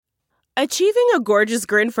Achieving a gorgeous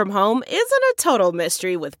grin from home isn't a total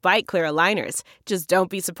mystery with Byte Clear aligners. Just don't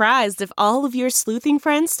be surprised if all of your sleuthing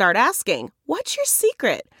friends start asking, "What's your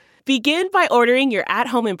secret?" Begin by ordering your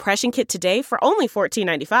at-home impression kit today for only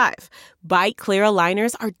 $14.95. Byte Clear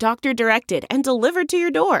aligners are doctor-directed and delivered to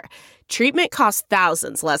your door. Treatment costs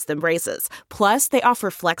thousands less than braces. Plus, they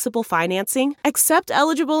offer flexible financing, accept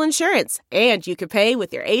eligible insurance, and you can pay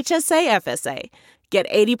with your HSA FSA. Get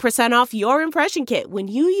 80% off your impression kit when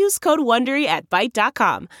you use code WONDERY at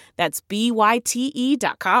Byte.com. That's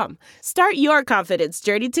BYTE.com. Start your confidence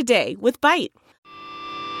journey today with Byte.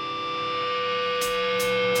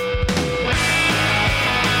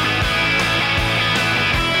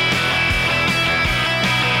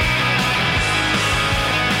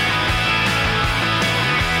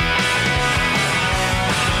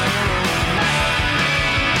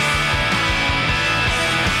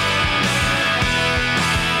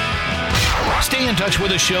 Stay in touch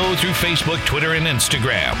with the show through Facebook, Twitter, and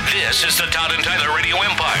Instagram. This is the Todd and Tyler Radio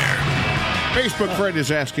Empire. Facebook Fred is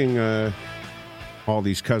asking all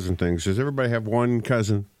these cousin things. Does everybody have one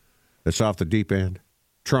cousin that's off the deep end?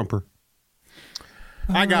 Trumper?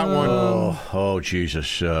 I got one. Oh,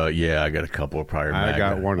 Jesus. Yeah, I got a couple of prior MAGA. I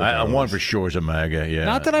got one of those. One for sure is a MAGA, yeah.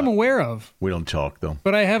 Not that I'm aware of. We don't talk, though.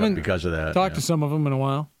 But I haven't because of that, talked to some of them in a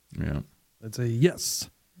while. Yeah. That's a yes.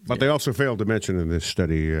 But they also failed to mention in this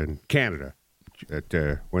study in Canada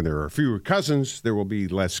that when there are fewer cousins, there will be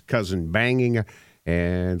less cousin banging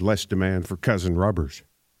and less demand for cousin rubbers.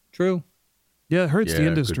 True. Yeah, it hurts the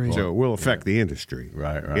industry. So it will affect the industry.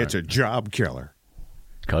 Right. It's a job killer.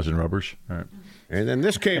 Cousin rubbers. All right. And then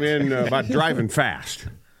this came in about driving fast.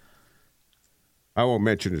 I won't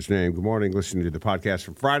mention his name. Good morning. Listening to the podcast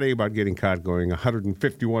from Friday about getting caught going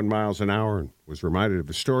 151 miles an hour and was reminded of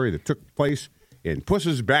a story that took place in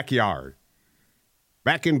Puss's backyard.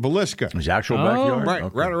 Back in Villisca. His actual backyard? Right,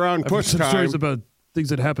 Okay. right around Puss some time. stories about things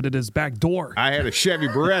that happened at his back door. I had a Chevy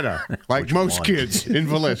Beretta, like most kids in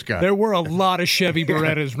Villisca. There were a lot of Chevy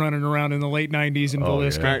Berettas running around in the late 90s in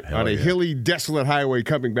Villisca. Right, on a hilly, desolate highway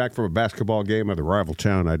coming back from a basketball game of the rival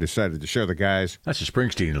town, I decided to show the guys. That's a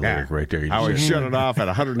Springsteen lyric right there. I would shut it off at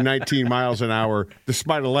 119 miles an hour,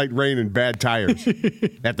 despite a light rain and bad tires.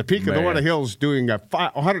 At the peak of the Warner Hills, doing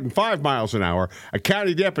 105 miles an hour, a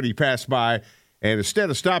county deputy passed by. And instead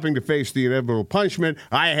of stopping to face the inevitable punishment,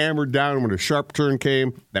 I hammered down when a sharp turn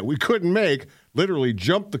came that we couldn't make, literally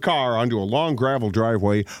jumped the car onto a long gravel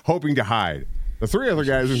driveway, hoping to hide. The three other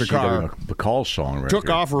guys in the car the call song took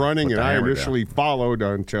off running, and I initially followed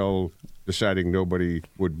until deciding nobody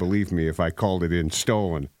would believe me if I called it in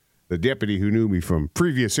stolen. The deputy who knew me from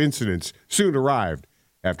previous incidents soon arrived.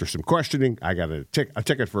 After some questioning, I got a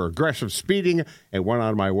ticket for aggressive speeding and went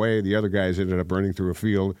on my way. The other guys ended up running through a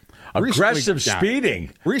field. Aggressive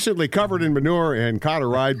speeding? Recently covered in manure and caught a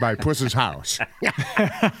ride by Puss's house.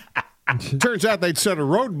 Turns out they'd set a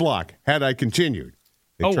roadblock had I continued.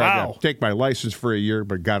 They tried to take my license for a year,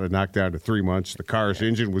 but got it knocked down to 3 months. The car's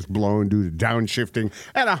engine was blown due to downshifting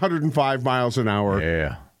at 105 miles an hour.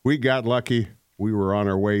 Yeah. We got lucky. We were on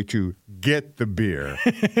our way to get the beer.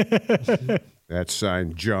 That's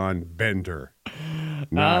signed John Bender.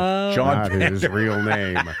 Not his real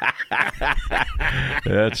name.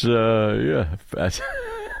 That's that's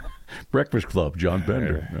Breakfast Club, John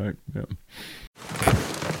Bender. Right?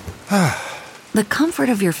 Yeah. The comfort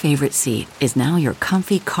of your favorite seat is now your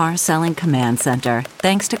comfy car selling command center,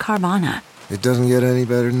 thanks to Carvana. It doesn't get any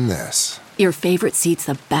better than this. Your favorite seat's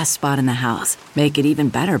the best spot in the house. Make it even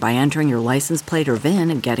better by entering your license plate or VIN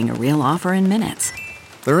and getting a real offer in minutes.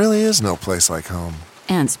 There really is no place like home.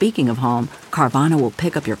 And speaking of home, Carvana will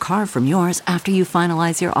pick up your car from yours after you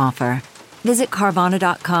finalize your offer. Visit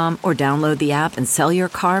Carvana.com or download the app and sell your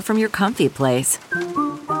car from your comfy place.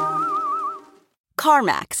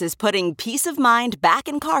 CarMax is putting peace of mind back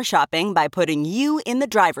in car shopping by putting you in the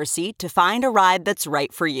driver's seat to find a ride that's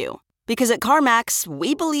right for you. Because at CarMax,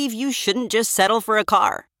 we believe you shouldn't just settle for a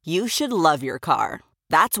car. You should love your car.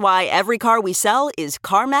 That's why every car we sell is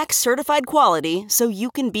CarMax certified quality, so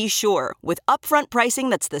you can be sure with upfront pricing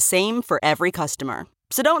that's the same for every customer.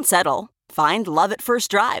 So don't settle. Find love at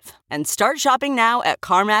first drive and start shopping now at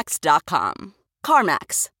CarMax.com.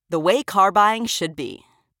 CarMax, the way car buying should be.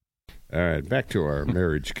 All right, back to our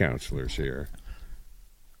marriage counselors here.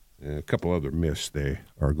 A couple other myths they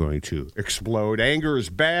are going to explode. Anger is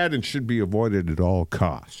bad and should be avoided at all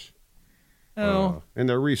costs. In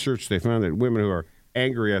their research, they found that women who are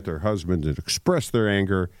angry at their husbands and express their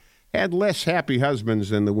anger had less happy husbands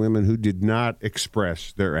than the women who did not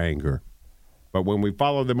express their anger. But when we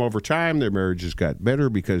followed them over time, their marriages got better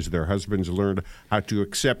because their husbands learned how to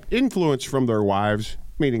accept influence from their wives,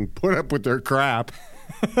 meaning put up with their crap,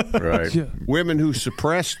 Right. Yeah. Women who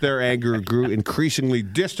suppressed their anger grew increasingly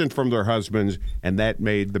distant from their husbands, and that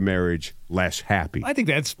made the marriage less happy. I think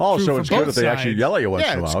that's Oh, true so for it's both good if they actually sides. yell at you once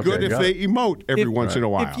Yeah, in a it's while. good Okay, if got they it. emote every once in a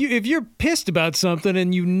while. If you're pissed about something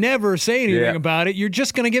and you never say anything Yeah. about it, you're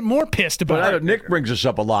just going to get more pissed But about it. Nick brings this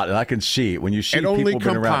up a lot, and I can see it when you see It people only been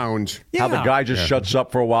around. compounds. How the Yeah. guy just shuts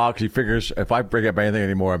up for a while because he figures if I bring up anything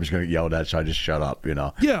anymore, I'm just going to get yelled at, so I just shut up. You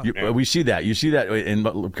know. Yeah. We see that. You see that in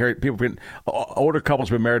people. Older couples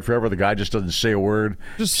been married forever. The guy just doesn't say a word.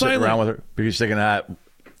 Just sitting silent. around with her because he's thinking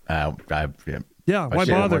Yeah, if I why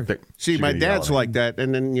say one bother? thing, See, she's my gonna yell dad's at me. like that,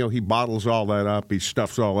 and then he bottles all that up, he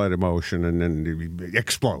stuffs all that emotion, and then he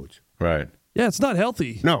explodes. Right. Yeah, it's not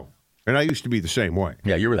healthy. No, and I used to be the same way.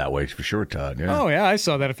 Yeah, you were that way for sure, Todd. Yeah. Oh, yeah, I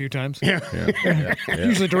saw that a few times. Yeah.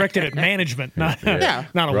 Usually directed at management, not Yeah.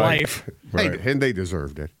 not a Right. wife. Hey, and they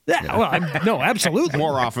deserved it Yeah, well, no, absolutely.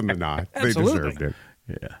 more often than not. They Absolutely. deserved it.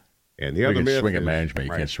 Yeah. And the You other can myth swing at is, management.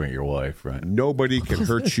 You right, can't swing at your wife, right? nobody can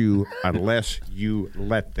hurt you unless you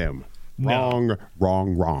let them. Wrong,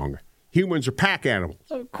 wrong, wrong. Humans are pack animals.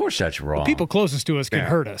 Of course, that's wrong. People closest to us can Yeah.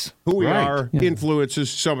 hurt us. Who we Right. are influences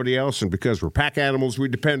somebody else, and because we're pack animals, we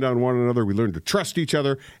depend on one another. We learn to trust each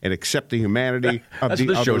other and accept the humanity of That's the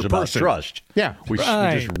what this other show's about, person. trust. Yeah. We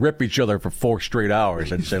Right. just rip each other for 4 straight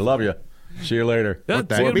hours and say, love you. See you later. What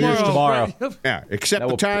that We'll be means- tomorrow. Yeah, except Now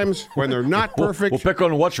the we'll- times when they're not perfect. We'll pick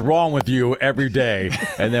on what's wrong with you every day,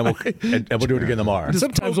 and then we'll do it again tomorrow.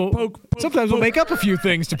 Sometimes we'll make up a few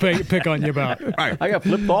things to pick on you about. Right. I got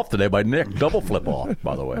flipped off today by Nick. Double flip off,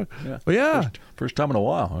 by the way. Yeah. Well, yeah, First time in a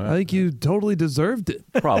while. I think you totally deserved it.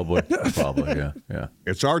 Probably. Yeah.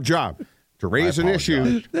 It's our job to raise an issue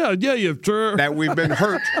apologize. Yeah, you've sure. that we've been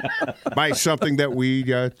hurt by something that we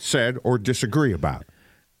said or disagree about.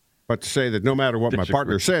 But to say that no matter what my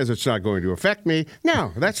partner says, it's not going to affect me,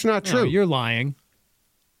 no, that's not No, true. you're lying.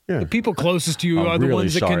 Yeah. The people closest to you are I'm the really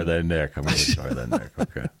ones that sorry can. then, Nick. I'm really sorry then, Nick.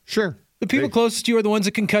 Okay. Sure. The people closest to you are the ones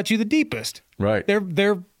that can cut you the deepest. Right.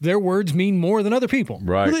 Their words mean more than other people.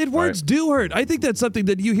 Right. Well, words do hurt. I think that's something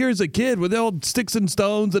that you hear as a kid with all sticks and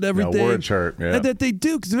stones and everything. words hurt, yeah. And that they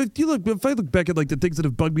do. Because if I look back at like the things that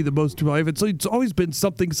have bugged me the most in life, it's always been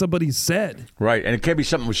something somebody said. Right. And it can be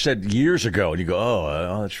something was said years ago, and you go,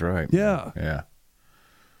 oh, that's right. Yeah. Yeah.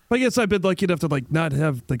 I guess I've been lucky enough to like not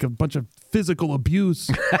have like a bunch of physical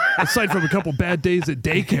abuse aside from a couple bad days at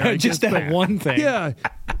daycare. I Just guess, that but- one thing. Yeah.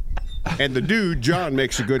 And the dude, John,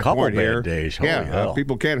 makes a good Couple point bad here. days. Holy Yeah, hell.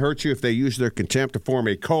 people can't hurt you if they use their contempt to form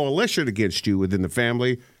a coalition against you within the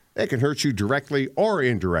family. They can hurt you directly or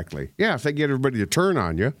indirectly. Yeah, if they get everybody to turn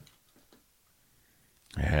on you.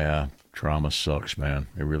 Yeah. Trauma sucks, man.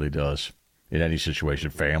 It really does. In any situation,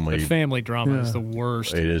 family. The family drama is the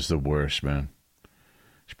worst. It is the worst, man.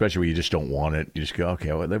 Especially when you just don't want it. You just go,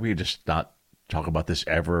 okay, well, let me just not talk about this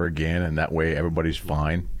ever again, and that way everybody's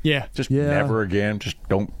fine. Yeah. Just Yeah. never again. Just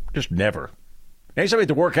never. Anytime you have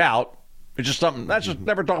to work out, it's just something. Let's just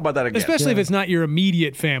never talk about that again. Especially if it's not your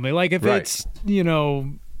immediate family. Like if Right. it's,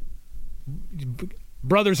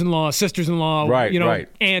 brothers-in-law, sisters-in-law, Right, right.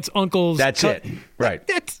 aunts, uncles. That's it. Right.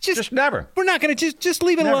 That's just never. We're not going to just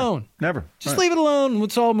leave it Never. alone. Never. Just Right. leave it alone.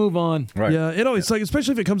 Let's all move on. Right. Yeah, it always like,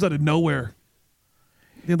 especially if it comes out of nowhere.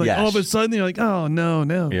 You're like, Yes. all of a sudden, you're like, oh,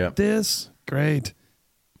 no, Yeah. this, great.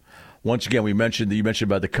 Once again, you mentioned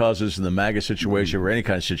about the cousins and the MAGA situation or any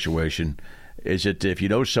kind of situation. Is that if you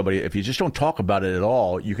know somebody, if you just don't talk about it at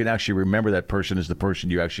all, you can actually remember that person as the person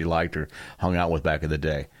you actually liked or hung out with back in the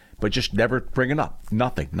day. But just never bring it up.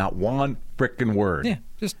 Nothing. Not one frickin' word. Yeah,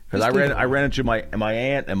 just because I ran into my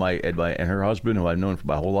aunt and her husband, who I've known for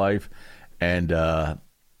my whole life, and I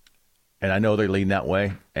know they lean that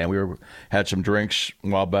way. And we had some drinks a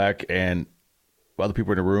while back, and other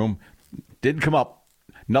people in the room didn't come up.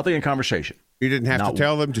 Nothing in conversation. You didn't have Not- to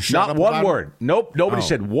tell them to shut up. Not one about it? word. Nope. Nobody Oh.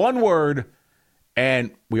 said one word,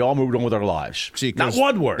 and we all moved on with our lives. See, not 'cause-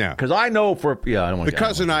 one word. yeah. Because I know I don't want The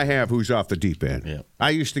cousin I have who's off the deep end, Yeah.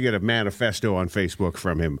 I used to get a manifesto on Facebook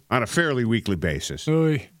from him on a fairly weekly basis.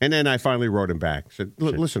 Oy. And then I finally wrote him back. Said,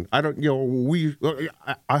 listen, I don't,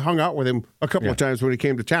 I hung out with him a couple of times when he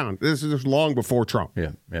came to town. This is long before Trump.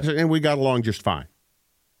 Yeah. And we got along just fine.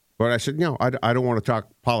 But I said, no, I don't want to talk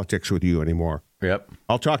politics with you anymore. Yep.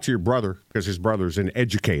 I'll talk to your brother because his brother's an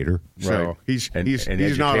educator. So Right. he's And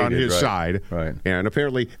not on educated, his right. side. Right. And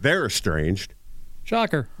apparently they're estranged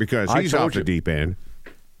Shocker. because I he's told off the you. deep end.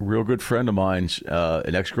 A real good friend of mine's,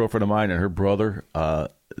 an ex-girlfriend of mine and her brother,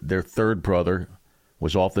 their third brother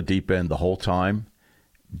was off the deep end the whole time,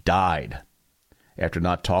 died after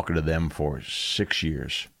not talking to them for 6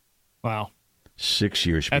 years. Wow. 6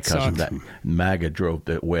 years That because of sucks. that. MAGA drove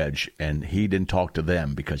the wedge, and he didn't talk to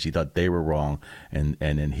them because he thought they were wrong, and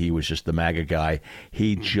then he was just the MAGA guy.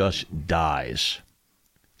 He just dies.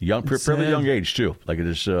 Fairly sad. young age, too. Like it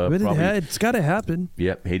is But probably... it's got to happen.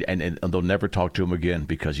 Yep, and they'll never talk to him again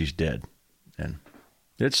because he's dead. And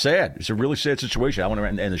it's sad. It's a really sad situation. I want to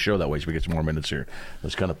end the show that way so we get some more minutes here.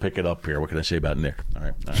 Let's kind of pick it up here. What can I say about Nick? All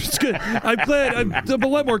right. It's good. I'm glad. I'm a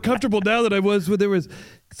lot more comfortable now than I was when there was.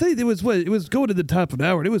 Say there was what it was going to the top of an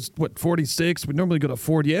hour. And it was 46. We normally go to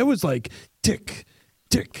 40. It was like tick,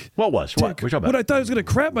 tick. What was? Tick. What? What are you talking about? When I thought I was going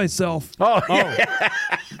to crap myself. Oh, yeah.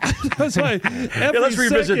 That's why let's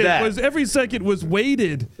revisit that. Every second was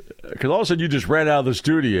weighted. Because all of a sudden you just ran out of the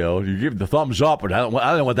studio. You give the thumbs up, and I don't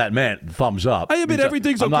know what that meant. Thumbs up. I admit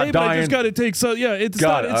everything's I'm okay, not but I dying. just got to take some. Yeah, it's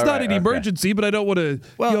Got not. it. It's All not right, an okay. emergency, but I don't want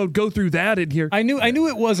to go through that in here. I knew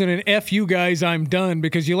it wasn't an F you guys, I'm done,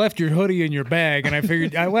 because you left your hoodie in your bag, and I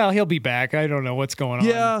figured, well, he'll be back. I don't know what's going on.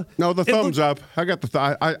 Yeah. No, the thumbs up. I got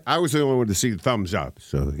the. I was the only one to see the thumbs up.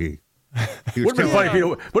 So he Would have been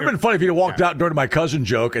funny if he'd have walked out during my cousin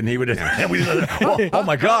joke, and he would have. Oh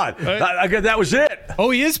my God! I guess that was it. Oh,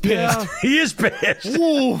 he is pissed. Yeah. He is pissed.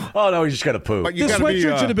 Oh no, he's just got to poop. But you The gotta be,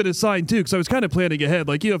 sweatshirt should have been assigned too, because I was kind of planning ahead.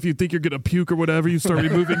 Like, if you think you're gonna puke or whatever, you start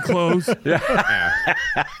removing clothes.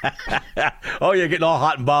 Oh yeah, getting all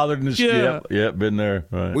hot and bothered in this. Yeah. Yep, been there.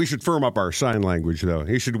 Right. We should firm up our sign language, though.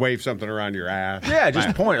 He should wave something around your ass. Yeah,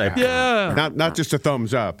 just point. Like, Yeah. Not just a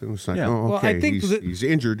thumbs up. It was like, Yeah. oh, Well, okay, I think he's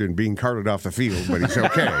injured and being carted off the field, but he's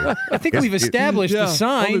okay. I think we've established Yeah, the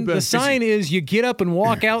sign. probably The best. sign is you get up and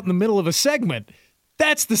walk out in the middle of a segment.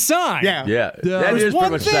 That's the sign. Yeah. Yeah, Yeah. that There's is one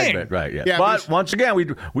pretty much thing. segment, right? Yeah, Yeah, but but- once again,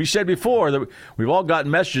 we said before that we've all gotten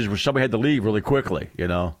messages where somebody had to leave really quickly. You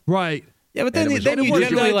know, Right. Yeah, but then, And it was- then it you was-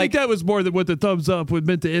 generally I like think that was more than what the thumbs up was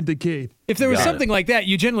meant to indicate. if there was Got it. something like that,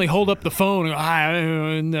 you generally hold up the phone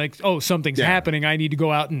and like, oh, something's happening. I need to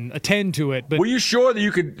go out and attend to it. But were you sure that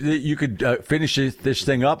you could finish this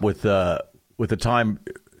thing up with the time,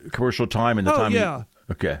 commercial time, and the Oh, time? yeah.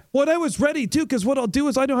 Okay. Well, I was ready too, because what I'll do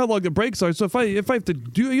is I know how long the breaks are. So if I have to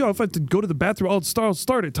do, if I have to go to the bathroom, I'll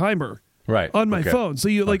start a timer. Right. On my Okay. phone, so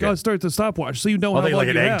you Okay. I'll start the stopwatch, so you know I'll how think long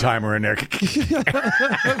like an you egg have. timer in there.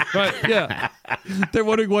 Right? Yeah. They're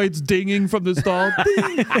wondering why it's dinging from the stall.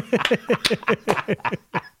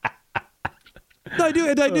 No, I do,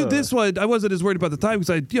 and I knew this one. I wasn't as worried about the time because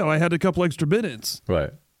I had a couple extra minutes. Right.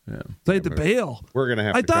 Yeah. So I had to bail. We're gonna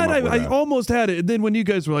have I to come thought up with I a- almost had it, and then when you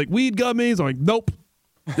guys were like weed gummies, I'm like, nope.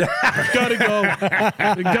 Gotta go.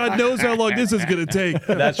 And God knows how long this is gonna take.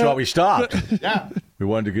 That's why we stopped. Yeah. We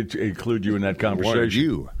wanted to include you in that Wanted conversation.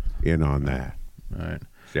 you in on that. All right.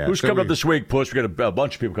 Yeah, Who's so coming up we- this week, Puss? We got a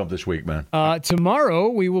bunch of people coming this week, man. tomorrow,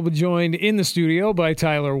 we will be joined in the studio by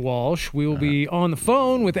Tyler Walsh. We will be on the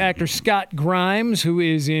phone with actor Scott Grimes, who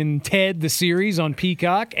is in Ted, the series on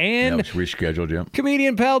Peacock, Yeah, and it's rescheduled, yeah.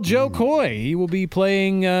 comedian pal Joe Coy. He will be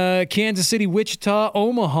playing Kansas City, Wichita,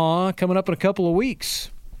 Omaha coming up in a couple of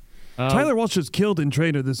weeks. Tyler Walsh was killed in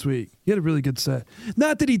Trainer this week. He had a really good set.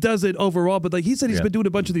 Not that he does it overall, but like he said, he's Yeah. been doing a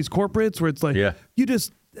bunch of these corporates where it's like you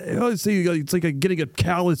just. I always say it's like getting a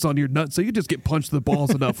callus on your nuts, so you just get punched in the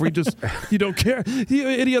balls enough where you don't care.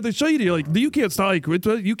 Any other show you're like, you can't stop,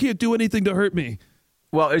 you can't do anything to hurt me.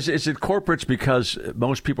 Well, is it corporates because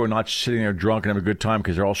most people are not sitting there drunk and having a good time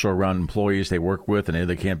because they're also around employees they work with and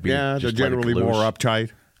they can't be. Yeah, they're just let it generally loose? more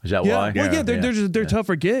uptight. Is that Yeah, why? well, yeah, they're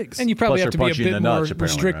tougher gigs. And you probably Plus have to they're be a punching in bit the more nuts,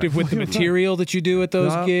 apparently, restrictive right? with the material that you do at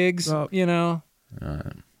those Yup, gigs, yup. you know?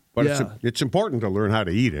 But Yeah. it's important to learn how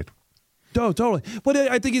to eat it. Oh, totally. But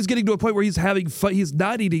I think he's getting to a point where he's having fun. He's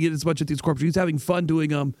not eating it as much at these corporates. He's having fun doing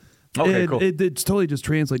them. Okay, and cool. It's totally just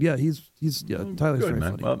translate. Yeah, Tyler's Good, very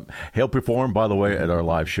man. funny. He'll perform, by the way, at our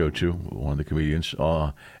live show, too, one of the comedians.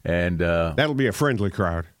 That'll be a friendly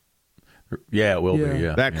crowd. Yeah, it will be. Yeah.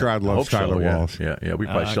 Yeah, That crowd I loves hope so, Tyler yeah. Walsh. Yeah. We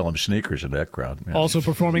probably sell him sneakers in that crowd. Yeah. Also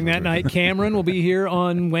performing that night, Cameron will be here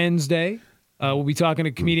on Wednesday. We'll be talking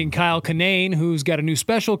to comedian Kyle Kinane, who's got a new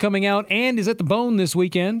special coming out and is at the Bone this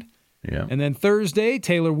weekend. Yeah. And then Thursday,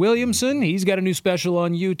 Taylor Williamson, he's got a new special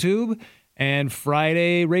on YouTube. And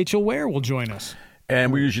Friday, Rachel Ware will join us.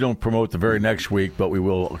 And we usually don't promote the very next week, but we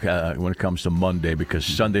will when it comes to Monday, because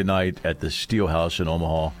Sunday night at the Steelhouse in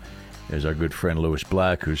Omaha is our good friend Lewis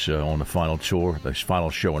Black, who's on the final tour, the final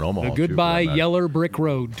show in Omaha. The too, for Goodbye that matter. Yeller Brick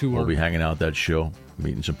Road tour. We'll be hanging out that show,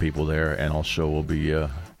 meeting some people there, and also he'll be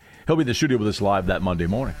in the studio with us live that Monday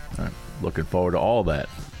morning. All right. Looking forward to all that.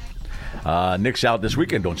 Nick's out this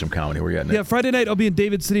weekend doing some comedy. Where you at, Nick? Yeah, Friday night I'll be in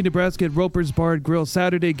David City, Nebraska at Roper's Bar and Grill.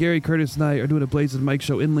 Saturday, Gary Curtis and I are doing a Blazes Mike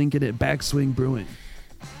show in Lincoln at Backswing Brewing.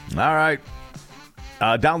 All right.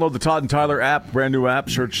 Download the Todd and Tyler app, brand new app.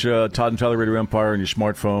 Search Todd and Tyler Radio Empire on your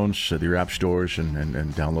smartphones, your app stores, and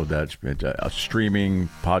download that. Streaming,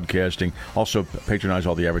 podcasting. Also, patronize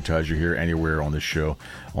all the advertisers here anywhere on this show.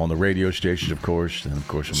 On the radio stations, of course. And, of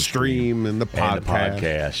course, on the stream and the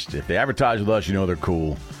podcast. If they advertise with us, you know they're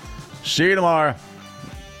cool. See you tomorrow.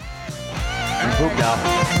 Poop now.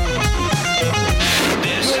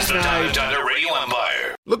 This is the Todd and Tyler Radio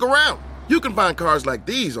Empire. Look around. You can find cars like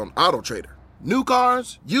these on AutoTrader. New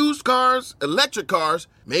cars, used cars, electric cars,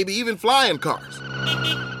 maybe even flying cars.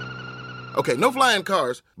 Okay, no flying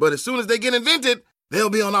cars, but as soon as they get invented,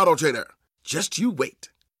 they'll be on AutoTrader. Just you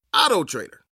wait. AutoTrader.